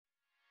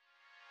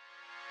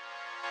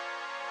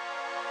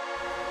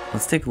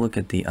Let's take a look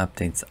at the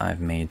updates I've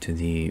made to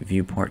the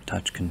Viewport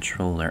Touch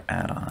Controller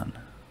add-on.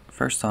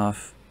 First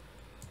off,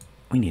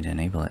 we need to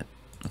enable it.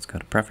 Let's go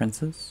to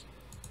Preferences,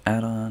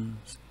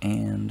 Add-ons,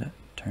 and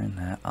turn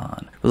that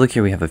on. But look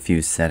here, we have a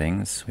few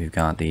settings. We've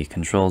got the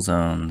control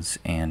zones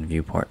and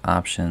viewport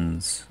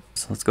options.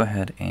 So let's go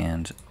ahead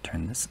and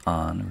turn this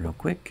on real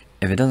quick.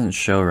 If it doesn't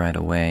show right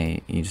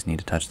away, you just need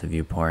to touch the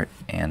viewport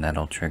and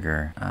that'll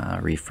trigger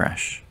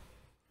refresh.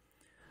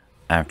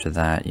 After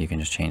that, you can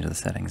just change the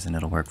settings and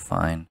it'll work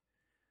fine.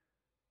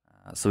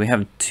 So we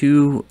have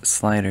two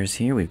sliders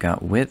here. We've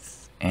got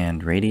width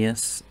and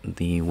radius.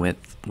 The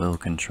width will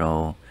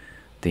control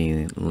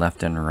the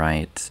left and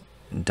right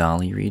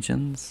dolly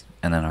regions,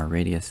 and then our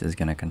radius is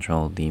going to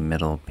control the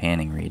middle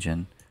panning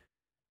region.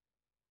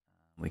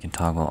 We can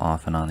toggle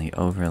off and on the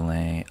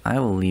overlay. I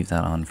will leave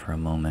that on for a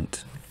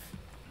moment.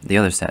 The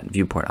other set,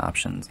 viewport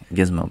options,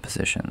 gizmo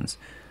positions.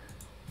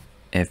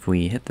 If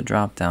we hit the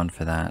drop down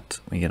for that,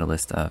 we get a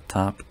list of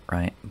top,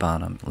 right,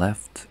 bottom,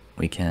 left.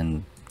 We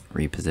can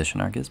reposition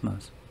our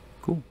gizmos.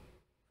 Cool.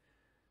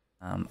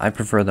 I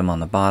prefer them on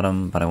the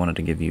bottom, but I wanted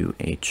to give you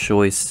a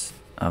choice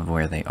of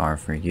where they are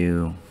for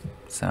you.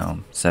 So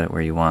set it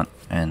where you want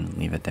and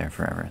leave it there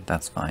forever.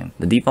 That's fine.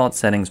 The default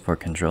settings for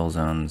control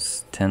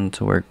zones tend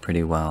to work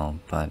pretty well,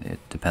 but it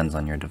depends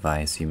on your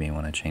device. You may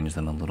want to change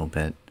them a little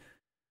bit.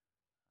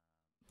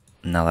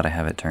 Now that I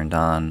have it turned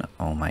on,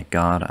 oh my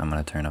god, I'm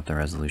going to turn up the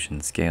resolution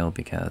scale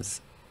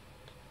because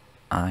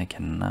I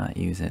cannot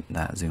use it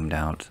that zoomed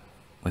out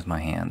with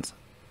my hands.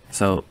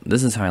 So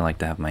this is how I like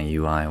to have my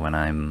UI when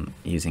I'm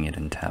using it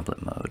in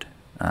tablet mode.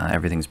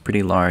 Everything's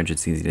pretty large,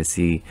 it's easy to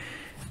see,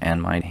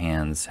 and my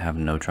hands have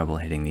no trouble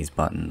hitting these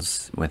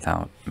buttons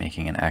without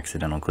making an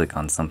accidental click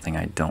on something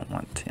I don't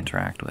want to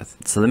interact with.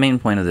 So the main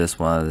point of this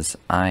was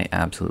I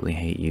absolutely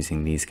hate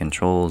using these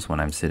controls when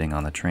I'm sitting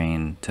on the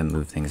train to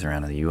move things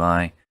around in the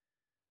UI.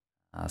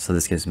 So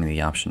this gives me the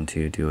option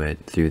to do it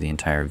through the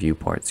entire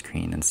viewport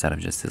screen instead of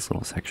just this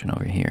little section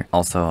over here.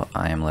 Also,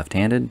 I am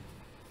left-handed.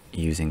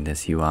 Using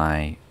this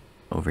UI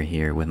over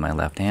here with my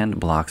left hand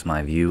blocks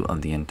my view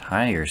of the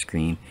entire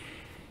screen,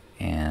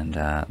 and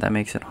that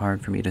makes it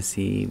hard for me to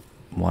see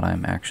what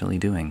I'm actually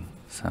doing.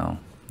 So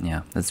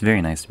yeah, it's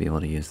very nice to be able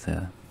to use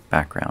the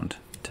background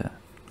to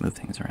move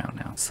things around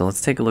now. So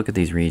let's take a look at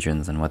these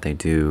regions and what they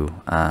do.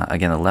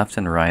 Again, the left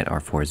and right are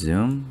for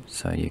zoom,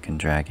 so you can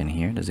drag in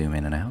here to zoom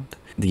in and out.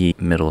 The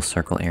middle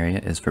circle area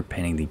is for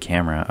panning the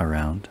camera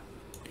around,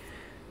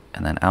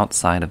 and then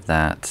outside of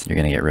that you're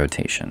going to get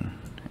rotation,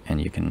 and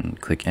you can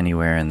click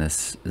anywhere in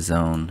this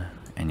zone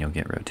and you'll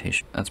get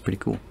rotation. That's pretty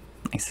cool.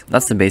 Nice.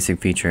 That's the basic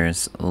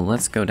features.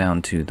 Let's go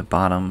down to the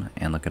bottom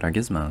and look at our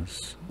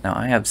gizmos. Now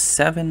I have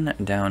 7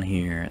 down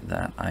here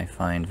that I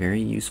find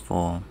very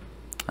useful,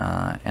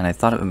 and I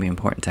thought it would be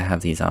important to have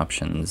these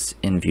options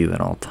in view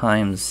at all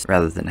times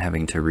rather than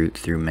having to root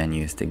through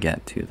menus to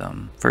get to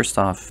them. First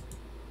off,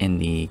 in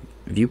the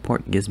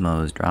viewport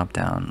gizmos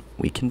dropdown,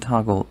 we can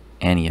toggle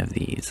any of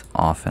these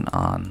off and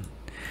on.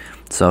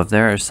 So if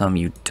there are some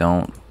you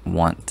don't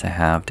want to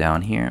have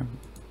down here,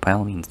 by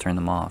all means turn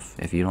them off.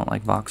 If you don't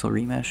like voxel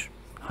remesh,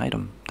 hide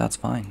them. That's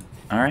fine.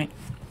 Alright.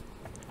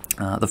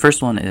 The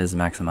first one is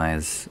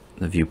maximize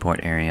the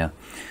viewport area.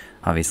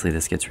 Obviously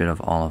this gets rid of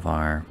all of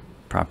our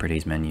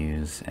properties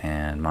menus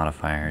and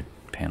modifier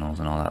panels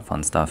and all that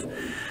fun stuff.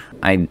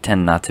 I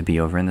tend not to be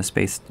over in this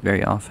space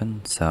very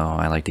often, so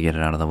I like to get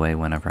it out of the way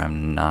whenever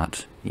I'm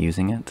not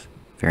using it.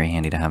 Very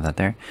handy to have that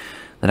there.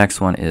 The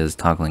next one is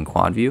toggling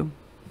quad view.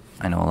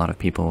 I know a lot of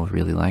people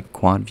really like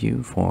quad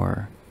view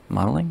for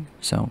modeling,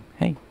 so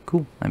hey,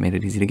 cool, I made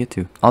it easy to get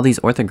to. All these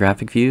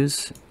orthographic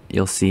views,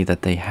 you'll see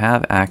that they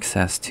have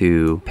access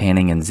to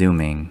panning and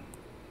zooming,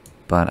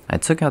 but I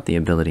took out the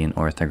ability in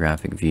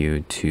orthographic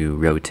view to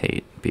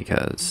rotate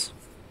because,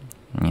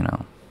 you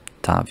know,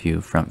 top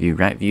view, front view,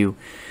 right view,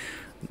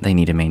 they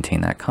need to maintain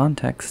that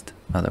context.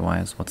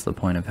 Otherwise, what's the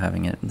point of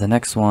having it? The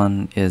next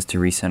one is to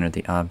recenter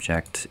the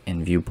object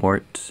in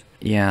viewport.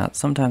 Yeah,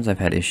 sometimes I've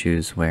had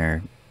issues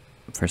where,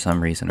 for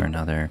some reason or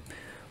another,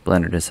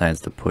 Blender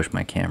decides to push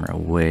my camera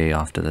way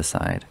off to the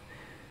side.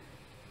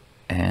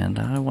 And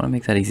I want to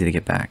make that easy to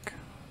get back.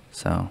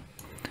 So,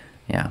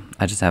 yeah,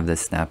 I just have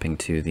this snapping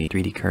to the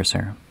 3D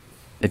cursor.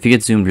 If you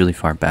get zoomed really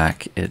far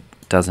back, it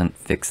doesn't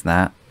fix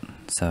that.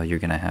 So you're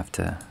going to have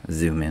to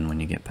zoom in when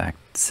you get back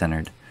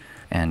centered.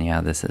 And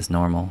yeah, this is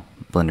normal.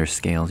 Blender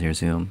scales your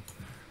zoom.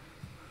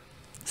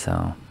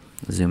 So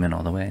zoom in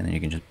all the way and then you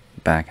can just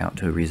back out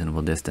to a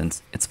reasonable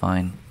distance. It's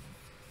fine.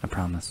 I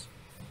promise.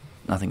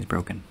 Nothing's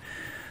broken,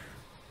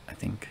 I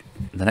think.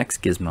 The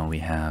next gizmo we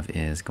have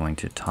is going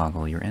to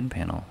toggle your end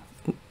panel.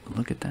 Ooh,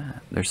 look at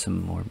that. There's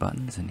some more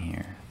buttons in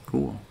here.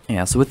 Cool.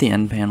 Yeah, so with the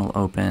end panel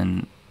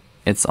open,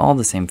 it's all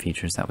the same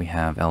features that we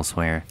have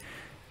elsewhere,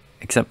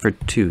 except for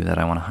 2 that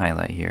I want to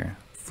highlight here.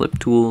 Flip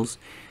tools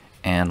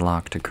and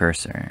lock to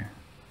cursor.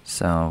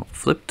 So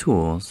flip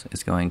tools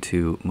is going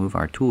to move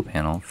our tool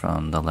panel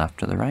from the left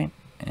to the right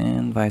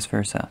and vice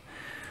versa.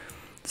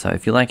 So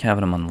if you like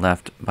having them on the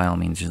left, by all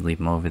means just leave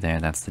them over there.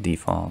 That's the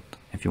default.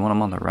 If you want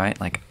them on the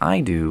right, like I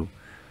do,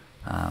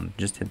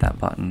 Just hit that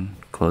button,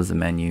 close the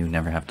menu,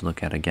 never have to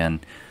look at it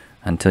again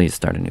until you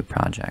start a new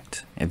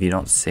project. If you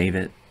don't save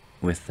it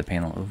with the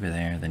panel over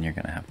there, then you're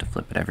going to have to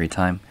flip it every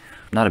time.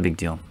 Not a big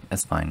deal,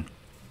 it's fine.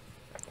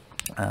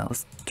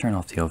 Let's turn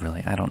off the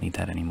overlay, I don't need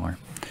that anymore.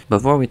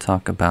 Before we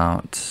talk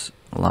about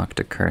lock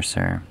to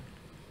cursor,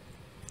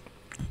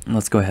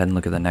 let's go ahead and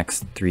look at the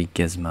next 3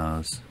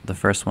 gizmos. The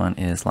first one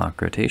is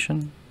lock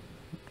rotation,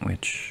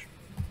 which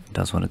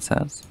does what it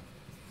says.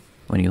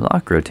 When you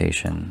lock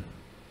rotation,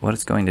 what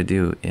it's going to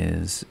do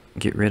is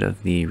get rid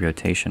of the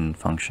rotation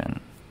function.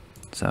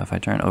 So if I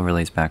turn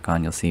overlays back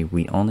on, you'll see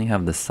we only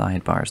have the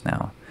sidebars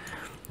now.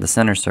 The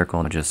center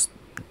circle just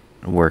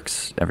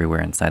works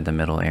everywhere inside the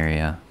middle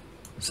area.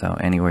 So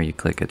anywhere you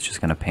click, it's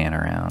just going to pan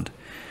around.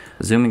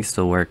 Zooming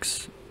still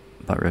works,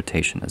 but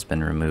rotation has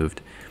been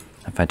removed.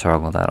 If I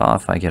toggle that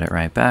off, I get it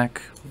right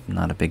back.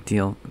 Not a big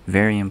deal.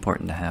 Very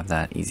important to have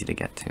that easy to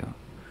get to.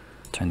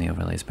 Turn the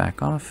overlays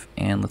back off,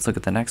 and let's look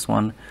at the next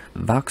one.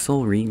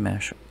 Voxel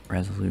remesh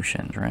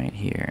resolutions right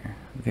here.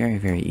 Very,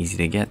 very easy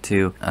to get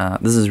to.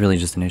 This is really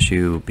just an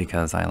issue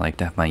because I like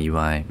to have my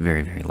UI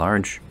very, very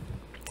large.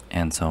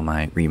 And so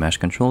my remesh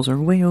controls are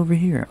way over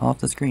here off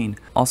the screen.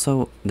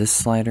 Also, this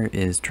slider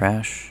is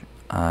trash.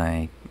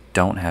 I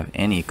don't have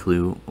any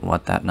clue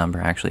what that number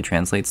actually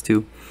translates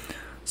to.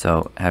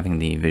 So having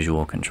the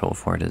visual control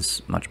for it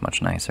is much,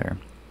 much nicer.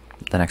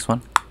 The next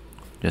one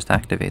just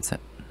activates it.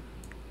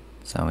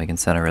 So we can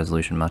set our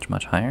resolution much,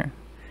 much higher.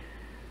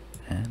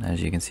 And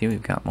as you can see,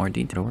 we've got more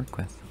detail to work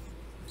with.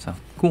 So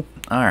cool.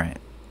 All right,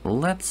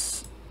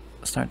 let's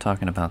start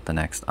talking about the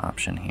next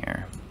option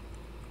here.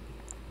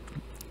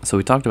 So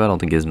we talked about all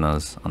the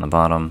gizmos on the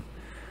bottom.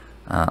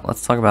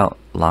 Let's talk about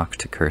lock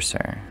to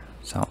cursor.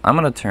 So I'm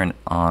gonna turn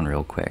on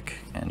real quick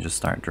and just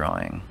start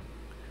drawing.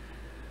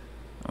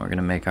 We're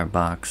gonna make our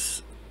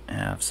box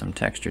have some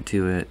texture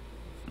to it.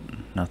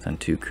 Nothing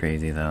too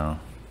crazy though.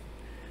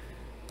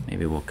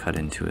 Maybe we'll cut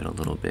into it a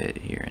little bit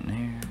here and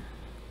there.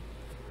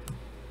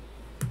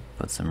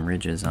 Put some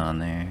ridges on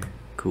there.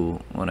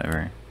 Cool,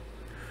 whatever.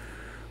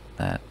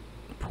 That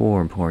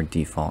poor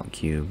default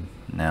cube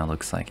now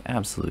looks like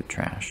absolute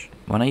trash.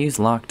 When I use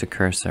lock to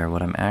cursor,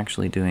 what I'm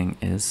actually doing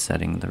is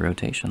setting the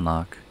rotation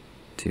lock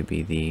to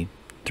be the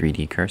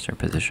 3D cursor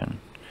position.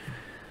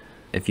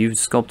 If you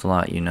sculpt a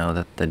lot, you know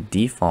that the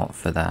default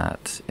for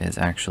that is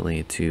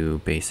actually to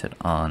base it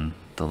on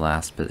the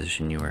last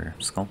position you were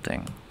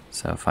sculpting.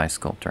 So if I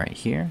sculpt right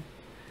here,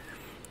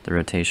 the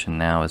rotation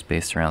now is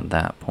based around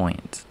that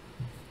point.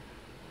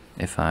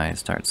 If I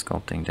start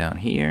sculpting down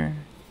here,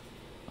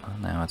 well,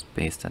 now it's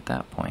based at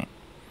that point.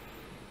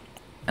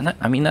 And that,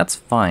 I mean, that's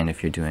fine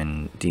if you're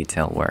doing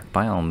detail work.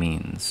 By all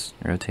means,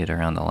 rotate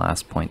around the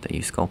last point that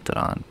you sculpted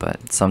on.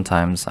 But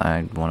sometimes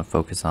I want to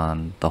focus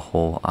on the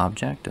whole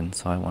object, and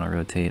so I want to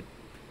rotate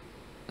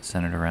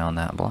centered around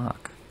that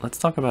block. Let's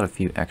talk about a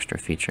few extra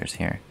features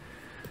here.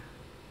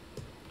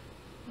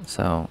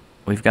 So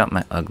we've got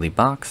my ugly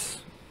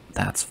box.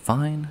 That's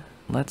fine.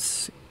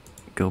 Let's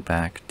go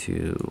back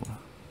to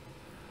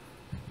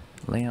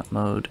layout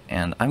mode,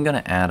 and I'm going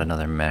to add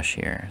another mesh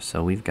here.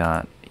 So we've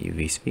got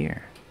UV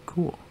sphere.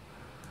 Cool.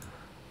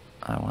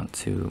 I want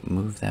to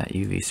move that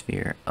UV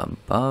sphere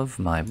above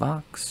my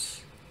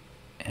box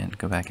and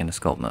go back into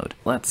sculpt mode.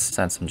 Let's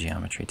add some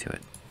geometry to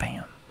it.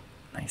 Bam.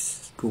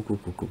 Nice. Cool.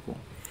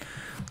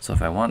 So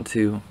if I want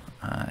to,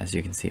 as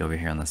you can see over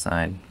here on the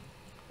side,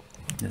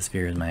 the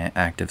sphere is my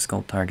active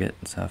sculpt target.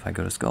 So if I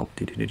go to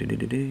sculpt,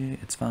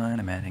 it's fine.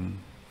 I'm adding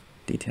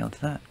detail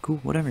to that. Cool,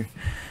 whatever.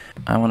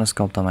 I want to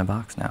sculpt on my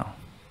box now,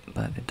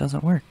 but it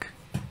doesn't work.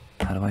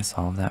 How do I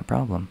solve that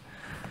problem?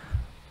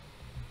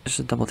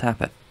 Just double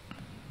tap it.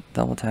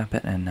 Double tap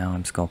it, and now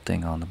I'm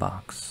sculpting on the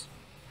box.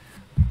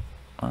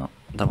 Well,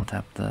 double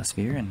tap the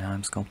sphere, and now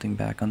I'm sculpting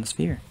back on the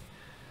sphere.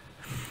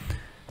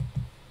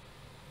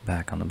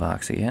 Back on the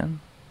box again.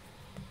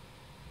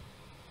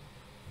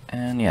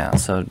 And yeah,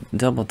 so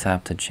double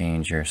tap to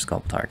change your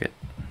sculpt target.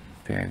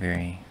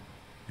 Very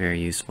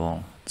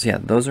useful. So yeah,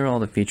 those are all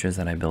the features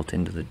that I built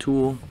into the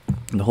tool.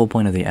 The whole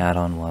point of the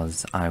add-on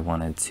was I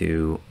wanted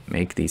to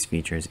make these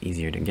features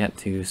easier to get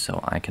to so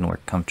I can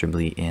work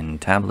comfortably in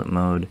tablet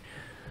mode.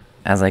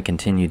 As I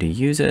continue to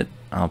use it,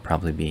 I'll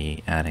probably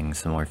be adding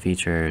some more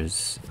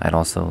features. I'd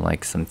also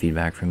like some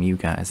feedback from you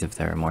guys if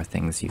there are more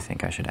things you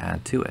think I should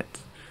add to it.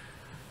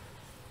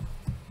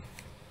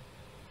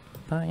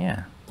 But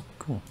yeah,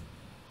 cool.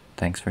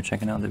 Thanks for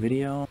checking out the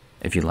video.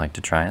 If you'd like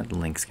to try it, the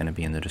link's going to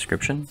be in the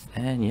description.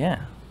 And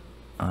yeah,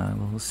 I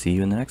will see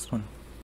you in the next one.